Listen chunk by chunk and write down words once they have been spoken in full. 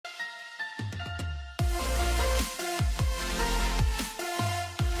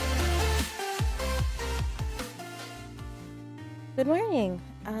Good morning.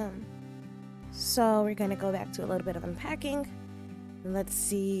 So we're gonna go back to a little bit of unpacking. Let's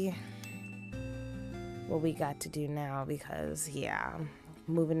see what we got to do now because yeah,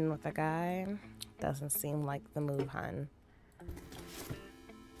 moving in with a guy doesn't seem like the move, hun. At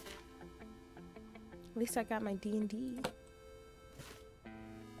least I got my D&D.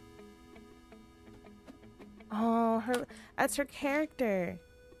 Oh, that's her character.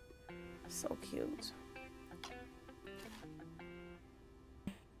 So cute.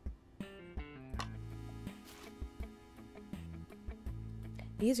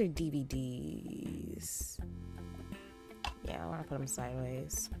 These are DVDs. Yeah, I want to put them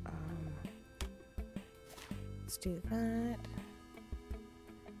sideways. Let's do that.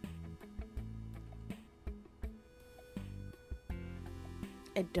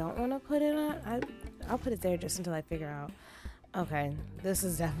 I don't want to put it on. I'll put it there just until I figure out. Okay, this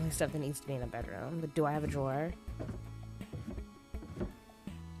is definitely stuff that needs to be in a bedroom. But do I have a drawer?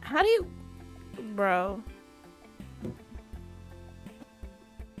 How do you... Bro.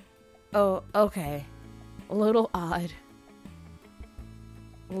 Oh, okay. A little odd.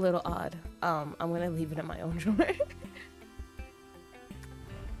 A little odd. I'm gonna leave it in my own drawer.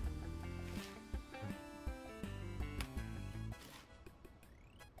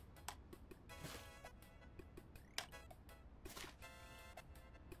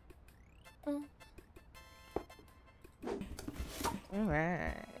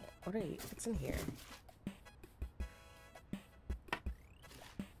 Alright. What's in here?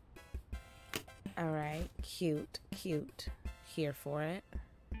 Alright. Cute. Cute. Here for it.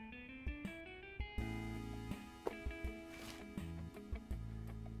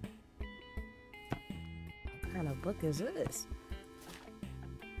 What kind of book is this?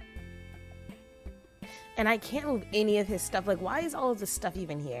 And I can't move any of his stuff. Like, why is all of this stuff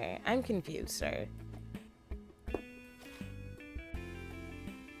even here? I'm confused, sir.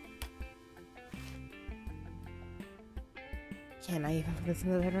 Can I even put this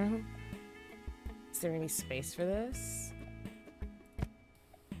in the bedroom? Is there any space for this?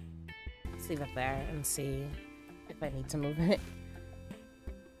 Let's leave it there and see if I need to move it.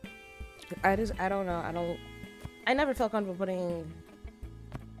 I don't know. I never felt comfortable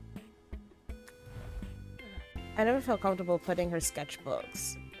putting her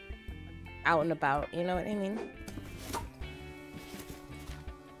sketchbooks out and about, you know what I mean?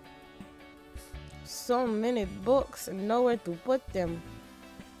 So many books and nowhere to put them.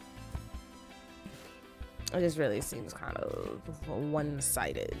 It just really seems kind of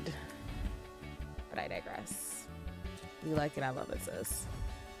one-sided. But I digress. You like it, I love it, sis.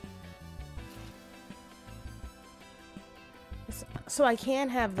 So I can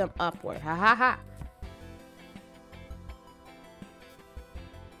have them upward. Ha ha ha.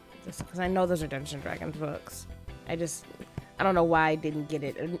 Just because I know those are Dungeons and Dragons books. I don't know why I didn't get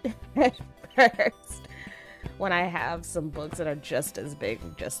it at first. When I have some books that are just as big,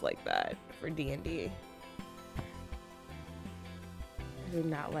 just like that for D&D. I do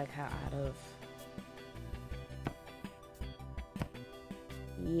not like how out of...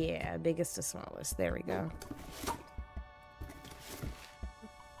 Yeah, biggest to smallest. There we go.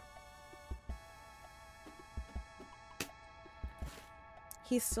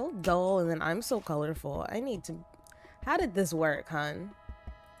 He's so dull and then I'm so colorful. I need to... How did this work, hun?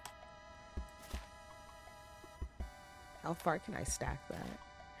 How far can I stack that?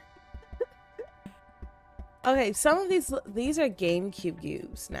 Okay, some of these are GameCube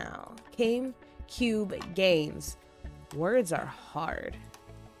cubes now. GameCube games. Words are hard.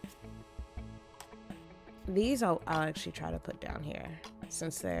 These I'll actually try to put down here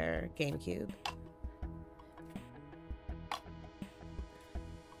since they're GameCube.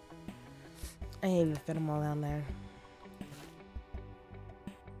 I ain't even fit them all down there.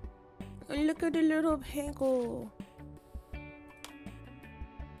 Look at the little pinkle.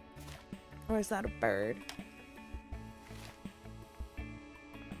 Or is that a bird?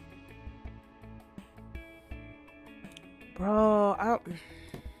 Bro,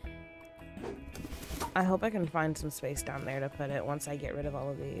 I hope I can find some space down there to put it once I get rid of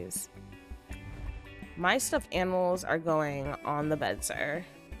all of these. My stuffed animals are going on the bed, sir.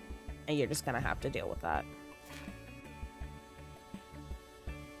 And you're just gonna have to deal with that.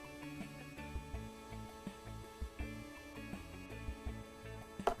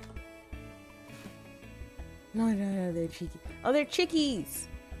 No, they're cheeky. Oh, they're chickies.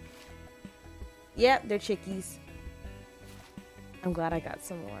 Yep, they're chickies. I'm glad I got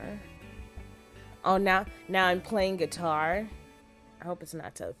some more. Oh, now I'm playing guitar. I hope it's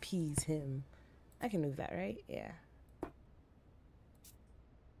not to appease him. I can move that, right? Yeah.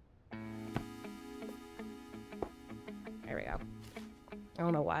 There we go. I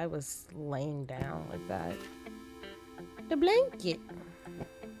don't know why I was laying down like that. The blanket.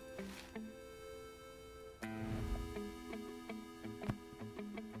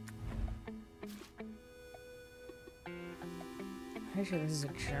 Pretty sure this is a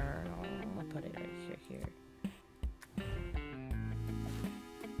journal. I'll put it right here.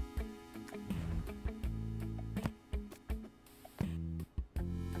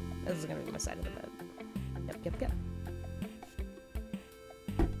 This is gonna be my side of the bed. Yep.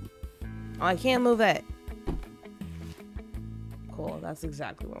 Oh, I can't move it. Cool, that's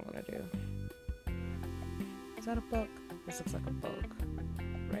exactly what I'm gonna do. Is that a book? This looks like a book,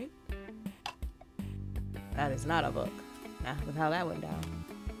 right? That is not a book. Nah, with how that went down.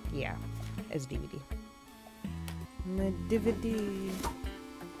 Yeah, it's DVD. My DVD.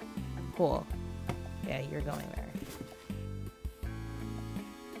 Cool. Yeah, you're going there.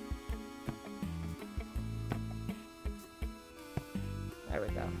 There we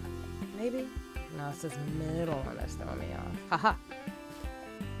go. Maybe? No, it's this middle one that's throwing me off. Haha.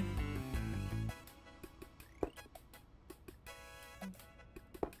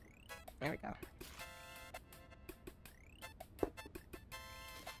 There we go.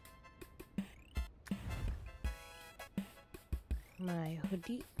 My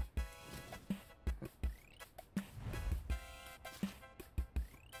hoodie.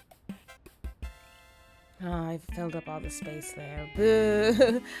 Oh, I filled up all the space there.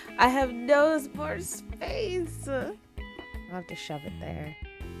 Boo! I have no more space. I'll have to shove it there.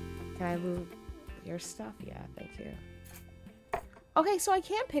 Can I move your stuff? Yeah, thank you. Okay, so I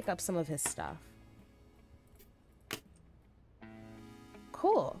can pick up some of his stuff.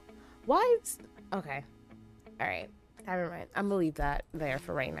 Cool. Why? Okay. All right. Never mind. I'm gonna leave that there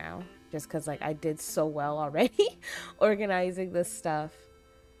for right now, just because like I did so well already organizing this stuff.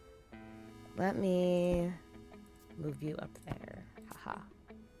 Let me move you up there. Haha.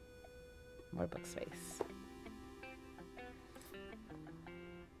 More book space.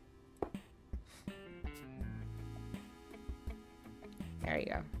 There you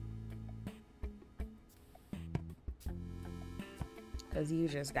go. Because you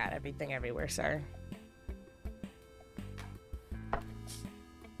just got everything everywhere, sir.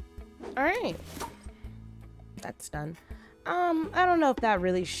 Alright. That's done. I don't know if that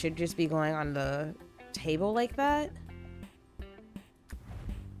really should just be going on the table like that.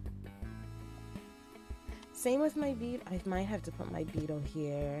 Same with my bead. I might have to put my beetle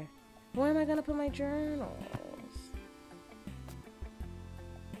here. Where am I gonna put my journals?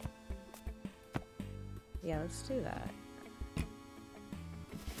 Yeah, let's do that.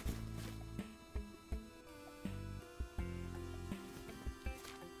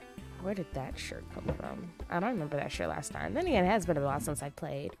 Where did that shirt come from? I don't remember that shirt last time. Then again, it has been a while since I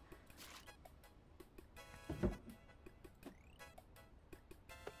played.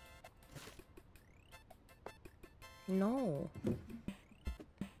 No.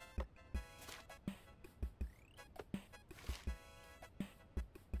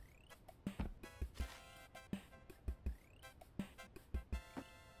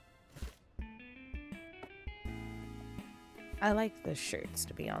 I like the shirts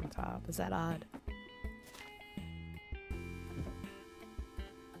to be on top. Is that odd?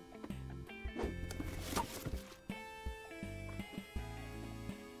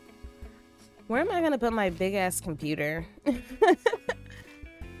 Where am I gonna put my big ass computer?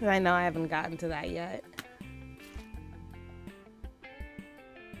 I know I haven't gotten to that yet.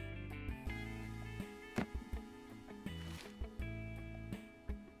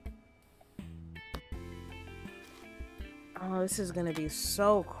 Oh, this is gonna be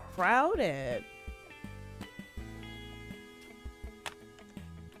so crowded.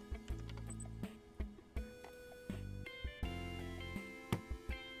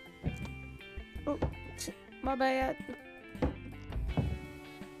 Oh, my bad.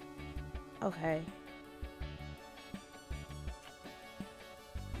 Okay.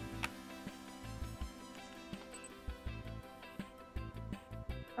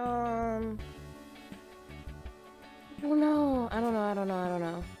 I don't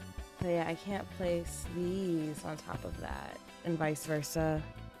know. But yeah, I can't place these on top of that, and vice versa.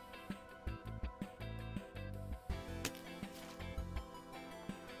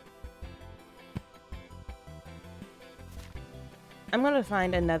 I'm gonna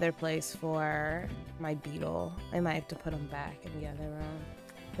find another place for my beetle. I might have to put them back in the other room,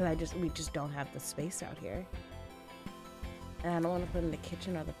 because we just don't have the space out here. And I don't want to put them in the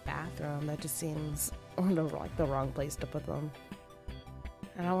kitchen or the bathroom. That just seems like the wrong place to put them.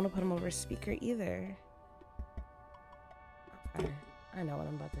 And I don't want to put them over a speaker either. Okay, I know what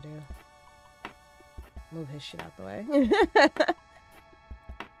I'm about to do. Move his shit out the way.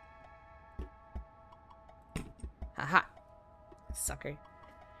 Sucker.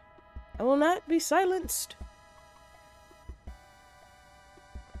 I will not be silenced.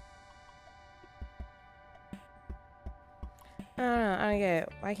 I don't know. I don't get it.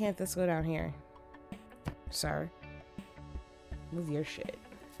 Why can't this go down here? Sir. Move your shit.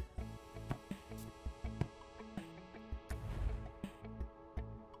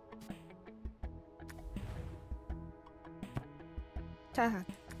 Ta.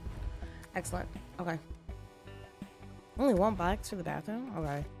 Excellent. Okay. Only one box for the bathroom?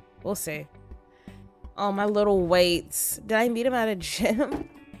 Okay. We'll see. Oh, my little weights. Did I meet him at a gym?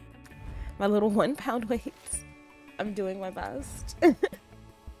 My little 1 pound weights. I'm doing my best.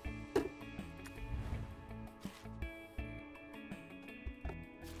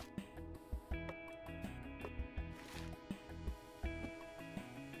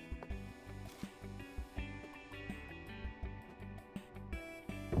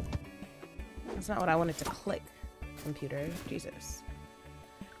 That's not what I wanted to click, computer. Jesus.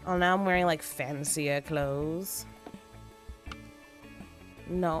 Oh, now I'm wearing like fancier clothes.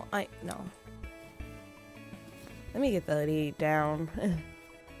 No, no. Let me get the hoodie down.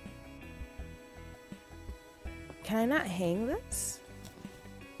 Can I not hang this?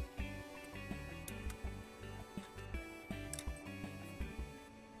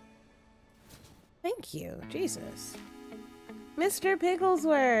 Thank you. Jesus. Mr.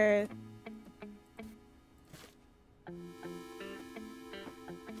 Pigglesworth.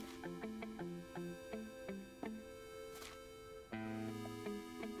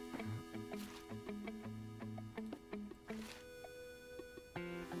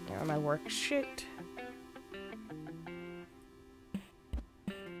 My work shit.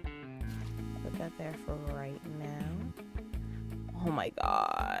 Put that there for right now. Oh my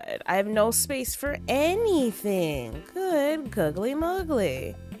god. I have no space for anything. Good googly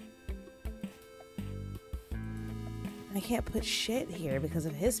muggly. I can't put shit here because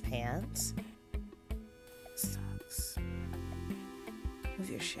of his pants. Sucks. Move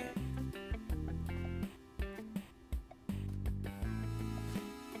your shit.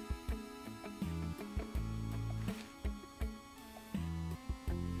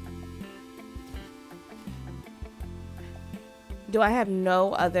 Do I have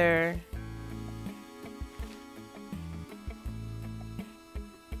no other...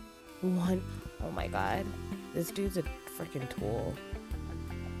 one? Oh my god. This dude's a freaking tool.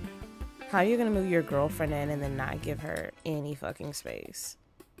 How are you gonna move your girlfriend in and then not give her any fucking space?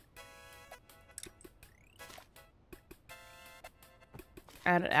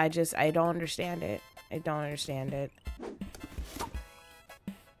 I don't understand it. I don't understand it.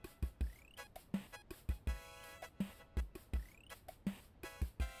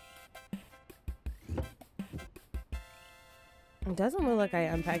 It doesn't look like I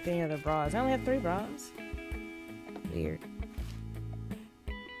unpacked any other bras. I only have 3 bras. Weird.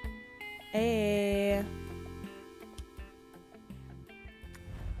 Hey.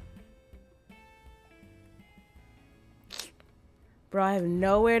 Bro, I have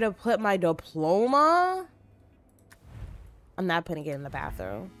nowhere to put my diploma. I'm not putting it in the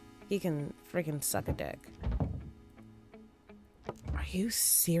bathroom. He can freaking suck a dick. Are you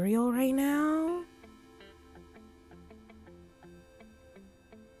serial right now?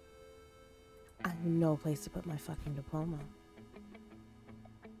 I have no place to put my fucking diploma.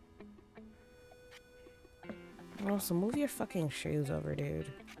 Well, so move your fucking shoes over, dude.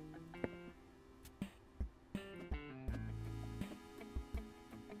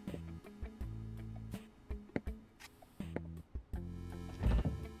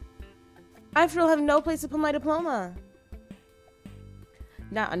 I still have no place to put my diploma.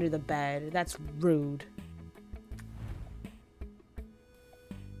 Not under the bed. That's rude.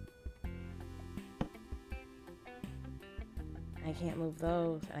 I can't move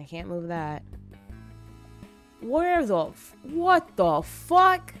those. I can't move that. Where the what the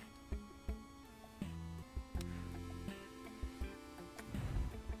fuck?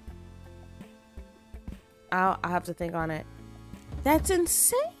 I'll have to think on it. That's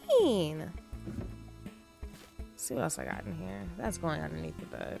insane. Let's see what else I got in here. That's going underneath the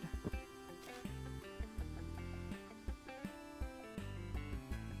bed.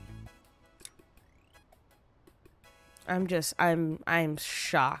 I'm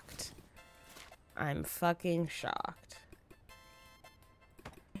shocked. I'm fucking shocked.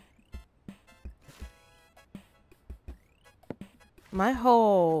 My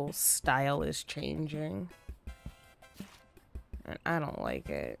whole style is changing. And I don't like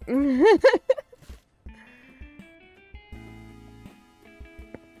it.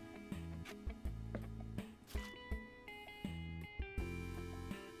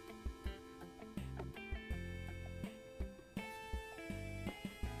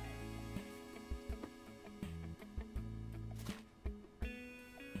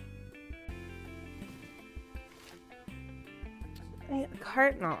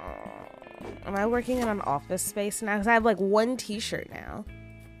 Cart? No. Am I working in an office space now? Because I have like one t-shirt now.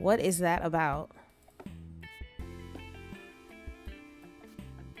 What is that about?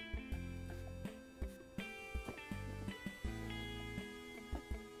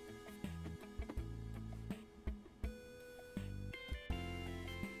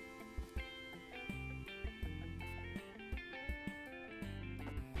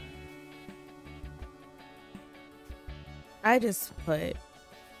 I just put...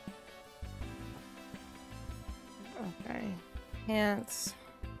 Okay. Pants.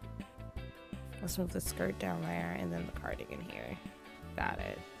 Let's move the skirt down there and then the cardigan here. Got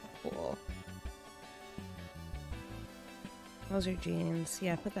it. Cool. Those are jeans.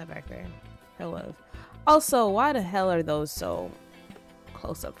 Yeah, put that back there. Hello. Also, why the hell are those so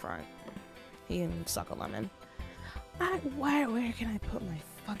close up front? He can suck a lemon. Where can I put my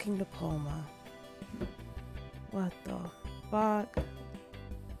fucking diploma? What the fuck?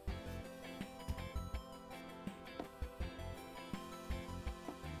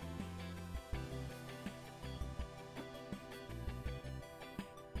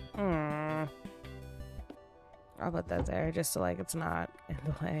 I'll put that there just so like it's not in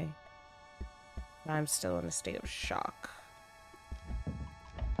the way. I'm still in a state of shock.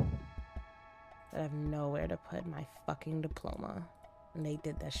 I have nowhere to put my fucking diploma. And they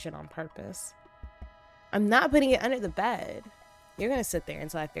did that shit on purpose. I'm not putting it under the bed. You're gonna sit there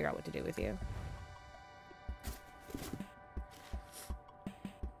until I figure out what to do with you.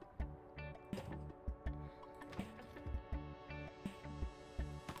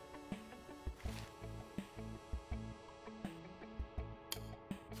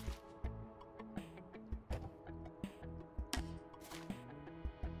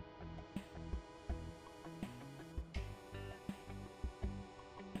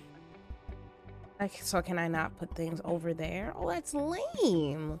 Like, so can I not put things over there? Oh, that's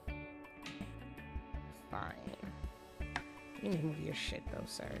lame. Fine. You need to move your shit though,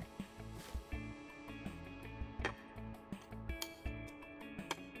 sir.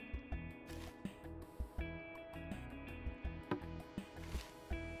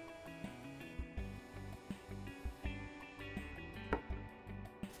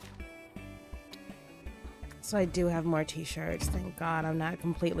 So I do have more t-shirts. Thank God I'm not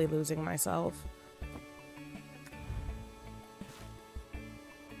completely losing myself.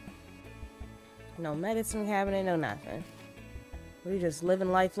 No medicine cabinet, no nothing. We're just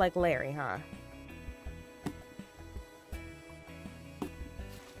living life like Larry, huh? The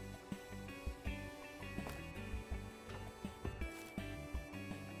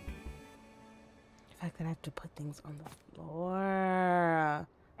fact that I have to put things on the floor.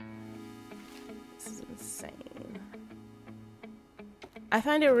 This is insane. I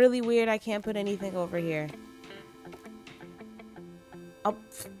find it really weird I can't put anything over here. Oh.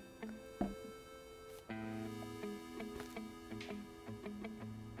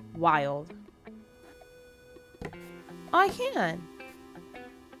 Wild. Oh, I can.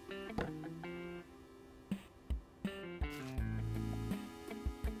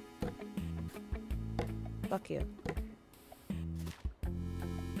 Fuck you.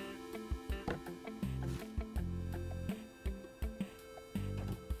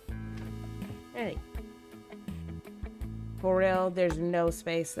 Hey. For real, there's no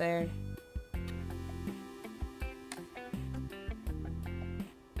space there.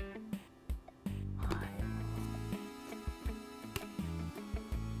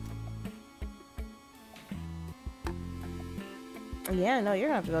 Yeah, no, you're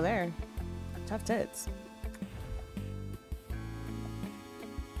gonna have to go there. Tough tits.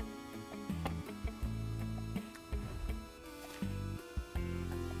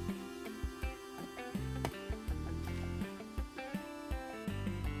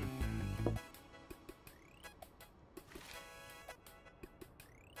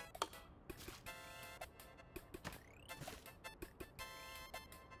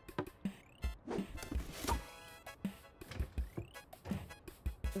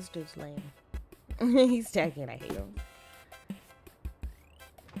 This dude's lame. He's tacky and I hate him.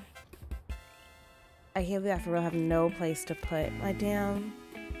 I can't believe I for real have no place to put my damn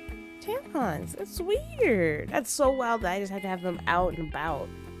tampons. It's weird. That's so wild that I just have to have them out and about.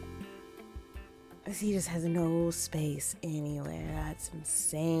 He just has no space anywhere. That's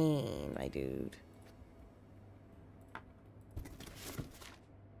insane, my dude.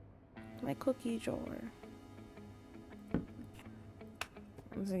 My cookie drawer.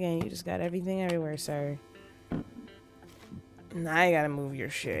 Once again, you just got everything everywhere, sir. Now I gotta move your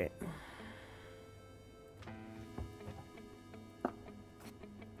shit.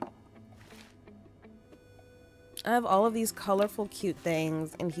 I have all of these colorful, cute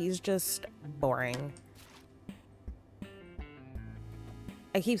things, and he's just boring.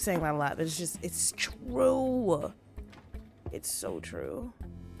 I keep saying that a lot, but it's true. It's so true.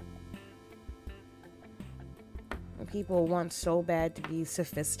 And people want so bad to be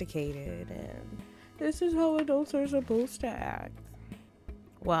sophisticated, and this is how adults are supposed to act.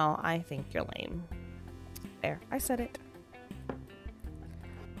 Well, I think you're lame. There, I said it.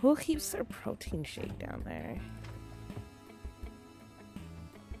 Who keeps their protein shake down there?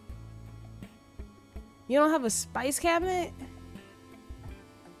 You don't have a spice cabinet?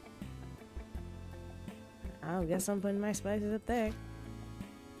 I guess I'm putting my spices up there.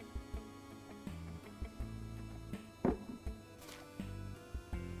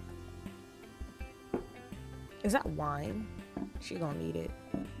 Is that wine? She gonna need it.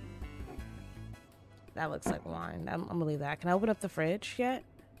 That looks like wine. I'm gonna leave that. Can I open up the fridge yet?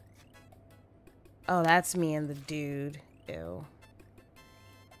 Oh, that's me and the dude. Ew.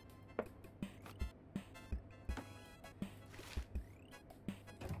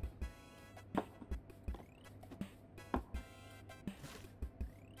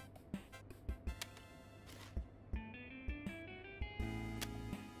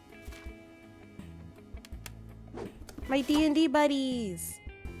 My D&D buddies.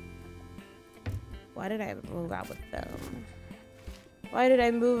 Why did I move out with them? Why did I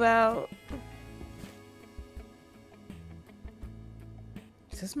move out?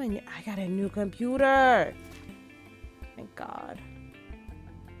 Is this my new? I got a new computer. Thank God.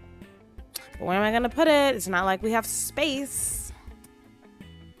 But where am I gonna put it? It's not like we have space.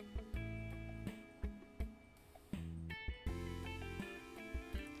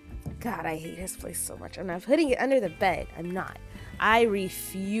 God, I hate his place so much. I'm not putting it under the bed. I'm not. I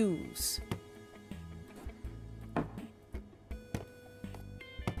refuse.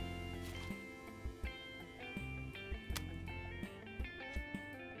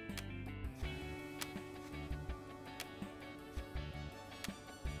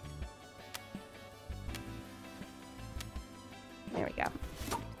 There we go.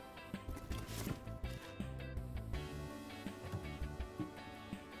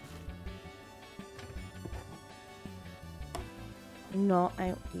 No,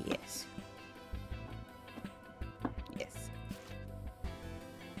 yes. Yes.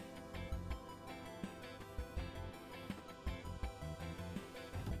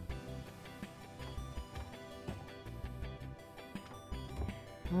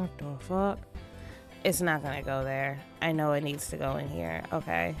 What the fuck? It's not gonna go there. I know it needs to go in here.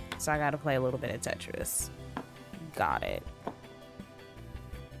 Okay, so I gotta play a little bit of Tetris. Got it.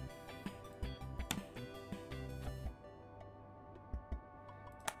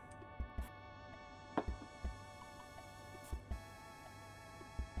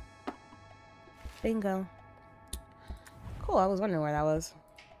 Bingo. Cool, I was wondering where that was.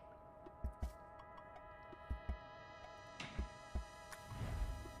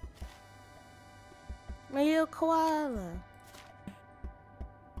 My little koala.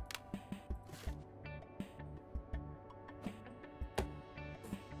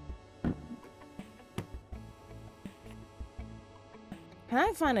 Can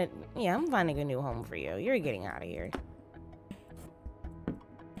I find it? Yeah, I'm finding a new home for you. You're getting out of here.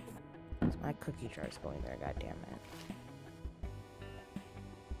 My cookie jar is going there, god damn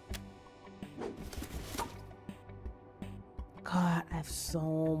it. God, I have so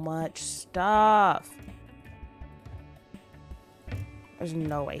much stuff. There's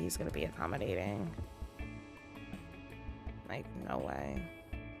no way he's gonna be accommodating. Like, no way.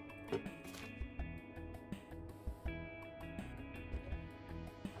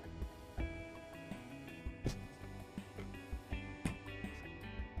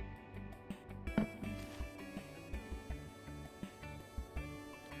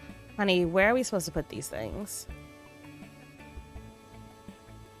 Honey, where are we supposed to put these things?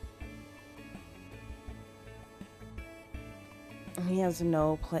 He has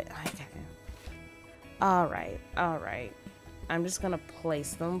no place. Okay. All right. I'm just gonna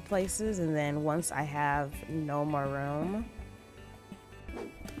place them places, and then once I have no more room.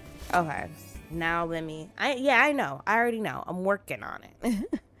 Okay. Now let me. Yeah, I know. I already know. I'm working on it.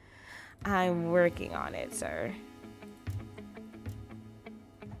 I'm working on it, sir.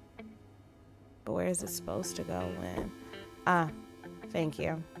 But where is it supposed to go when? Ah, thank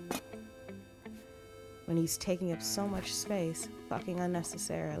you. When he's taking up so much space, fucking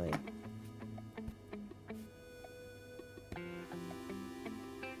unnecessarily.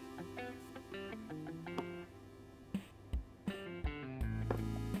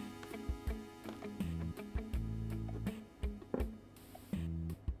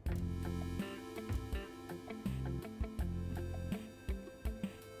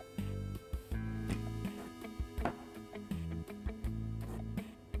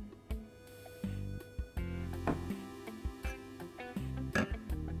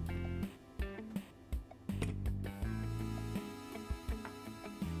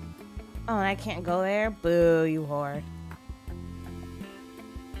 Oh, and I can't go there? Boo, you whore.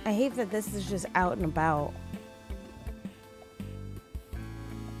 I hate that this is just out and about.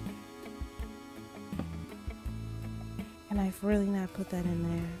 And I've really not put that in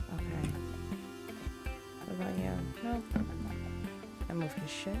there. Okay. What about you? No. I moved his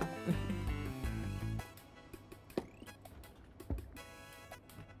shit.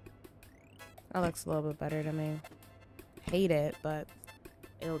 That looks a little bit better to me. Hate it, but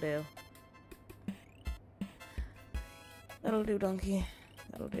it'll do. That'll do, donkey.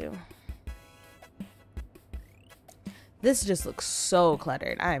 That'll do. This just looks so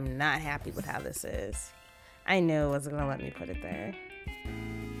cluttered. I'm not happy with how this is. I knew it wasn't gonna let me put it there.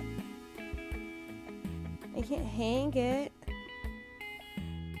 I can't hang it.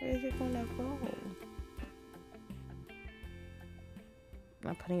 Where is it gonna go? I'm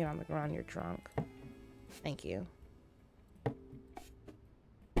not putting it on the ground, you're drunk. Thank you.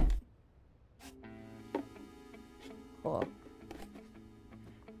 Cool.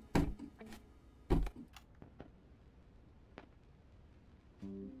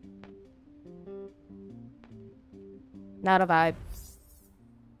 Not a vibe.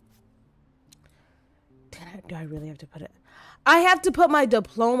 Do I really have to put it? I have to put my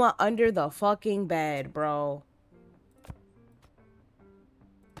diploma under the fucking bed, bro.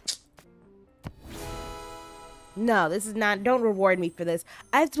 No, this is not. Don't reward me for this.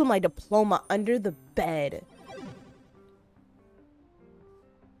 I have to put my diploma under the bed.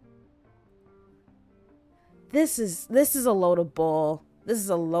 This is a load of bull. This is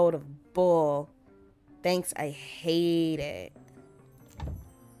a load of bull. Thanks, I hate it.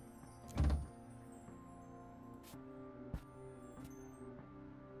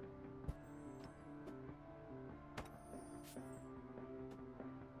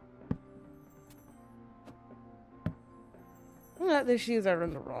 The shoes are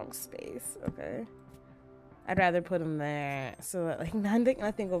in the wrong space. Okay. I'd rather put them there so that like nothing.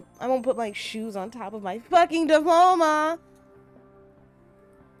 I won't put like shoes on top of my fucking diploma.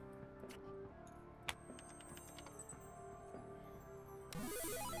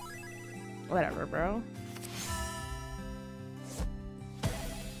 Whatever, bro.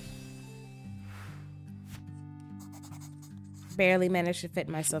 Barely managed to fit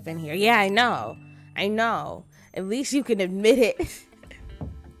myself in here. Yeah, I know. I know. At least you can admit it.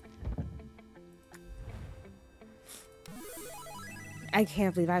 I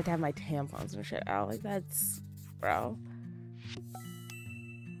can't believe I have to have my tampons and shit out. Like, that's... Bro.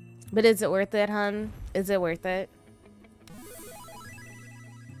 But is it worth it, hun? Is it worth it?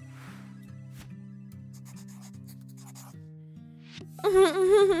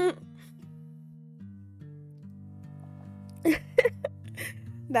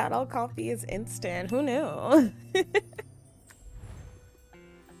 Not all coffee is instant. Who knew?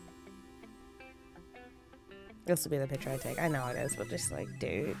 This will be the picture I take. I know it is, but just like,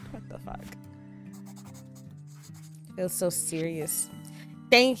 dude, what the fuck? Feels so serious.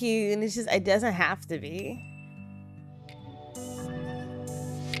 Thank you. And it's just, it doesn't have to be.